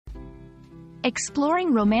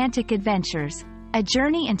Exploring Romantic Adventures, a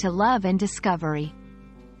journey into love and discovery.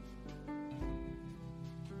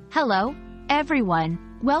 Hello,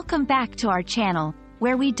 everyone. Welcome back to our channel,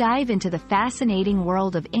 where we dive into the fascinating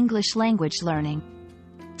world of English language learning.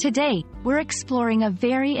 Today, we're exploring a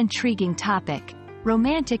very intriguing topic: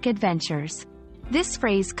 romantic adventures. This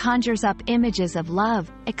phrase conjures up images of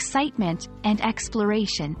love, excitement, and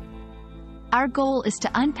exploration. Our goal is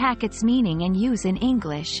to unpack its meaning and use in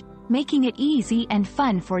English, making it easy and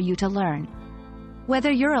fun for you to learn. Whether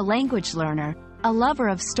you're a language learner, a lover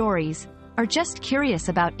of stories, or just curious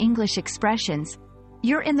about English expressions,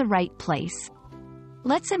 you're in the right place.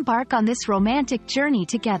 Let's embark on this romantic journey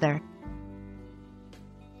together.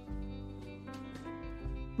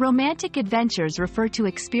 Romantic adventures refer to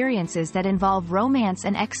experiences that involve romance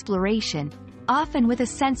and exploration, often with a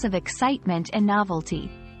sense of excitement and novelty.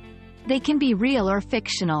 They can be real or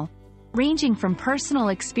fictional, ranging from personal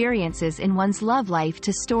experiences in one's love life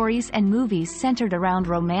to stories and movies centered around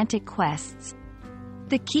romantic quests.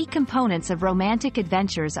 The key components of romantic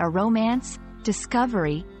adventures are romance,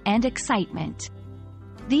 discovery, and excitement.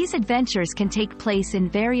 These adventures can take place in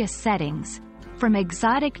various settings, from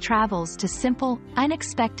exotic travels to simple,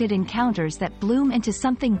 unexpected encounters that bloom into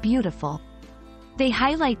something beautiful. They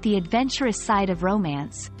highlight the adventurous side of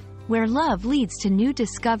romance, where love leads to new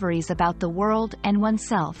discoveries about the world and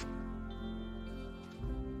oneself.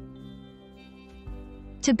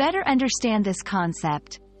 To better understand this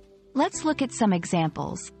concept, let's look at some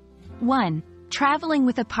examples. 1. Traveling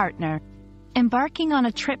with a partner. Embarking on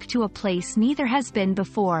a trip to a place neither has been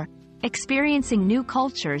before, experiencing new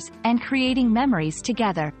cultures, and creating memories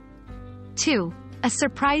together. 2. A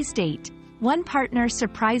surprise date. One partner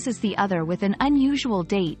surprises the other with an unusual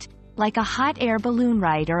date, like a hot air balloon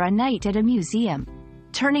ride or a night at a museum,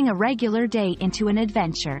 turning a regular day into an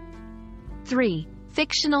adventure. 3.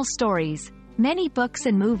 Fictional stories. Many books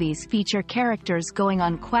and movies feature characters going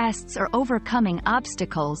on quests or overcoming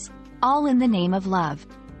obstacles, all in the name of love.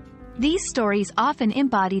 These stories often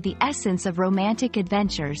embody the essence of romantic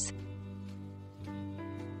adventures.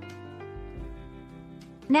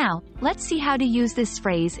 Now, let's see how to use this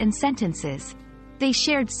phrase in sentences. They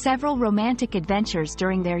shared several romantic adventures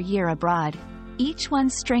during their year abroad, each one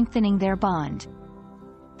strengthening their bond.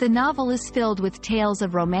 The novel is filled with tales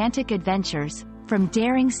of romantic adventures, from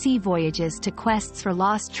daring sea voyages to quests for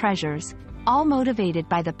lost treasures, all motivated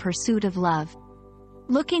by the pursuit of love.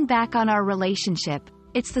 Looking back on our relationship,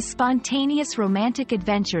 it's the spontaneous romantic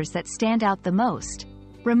adventures that stand out the most,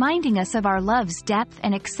 reminding us of our love's depth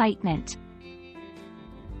and excitement.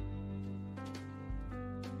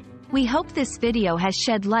 We hope this video has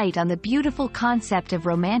shed light on the beautiful concept of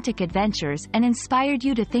romantic adventures and inspired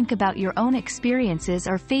you to think about your own experiences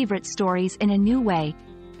or favorite stories in a new way.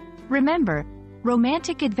 Remember,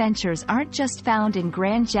 romantic adventures aren't just found in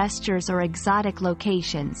grand gestures or exotic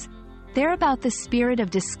locations. They're about the spirit of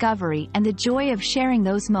discovery and the joy of sharing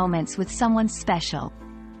those moments with someone special.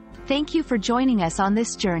 Thank you for joining us on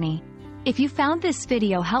this journey. If you found this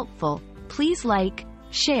video helpful, please like,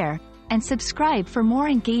 share, and subscribe for more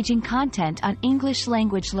engaging content on English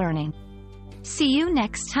language learning. See you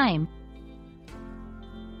next time.